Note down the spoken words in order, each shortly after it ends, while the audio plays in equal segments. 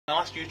My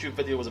last YouTube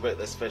video was about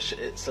this fish.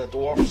 It's a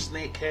dwarf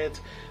snakehead.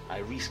 I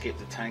rescaped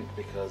the tank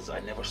because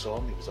I never saw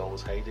him. He was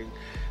always hiding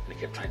and he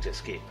kept trying to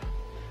escape.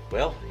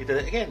 Well, he did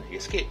it again. He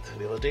escaped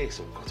the other day,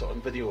 so we got it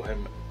on video,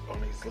 him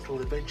on his little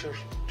adventures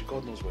to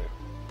God knows where.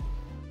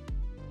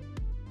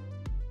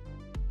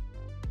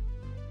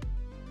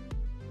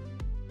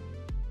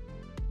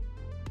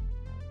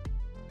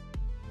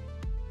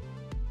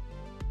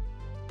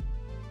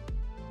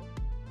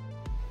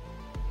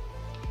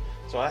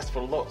 So I asked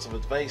for lots of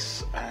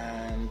advice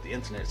and the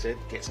internet said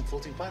get some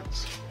floating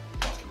plants.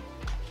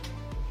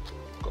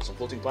 Got some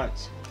floating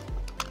plants.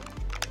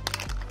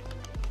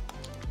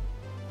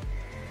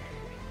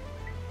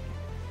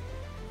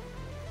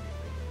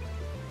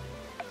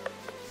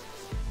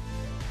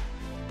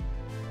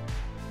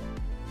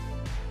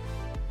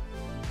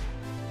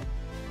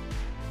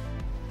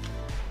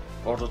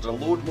 Ordered a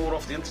load more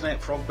off the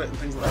internet, frog bit and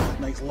things like that, with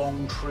nice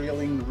long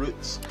trailing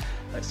roots.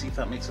 Let's see if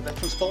that makes a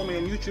difference. Follow me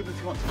on YouTube if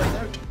you want to find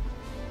out.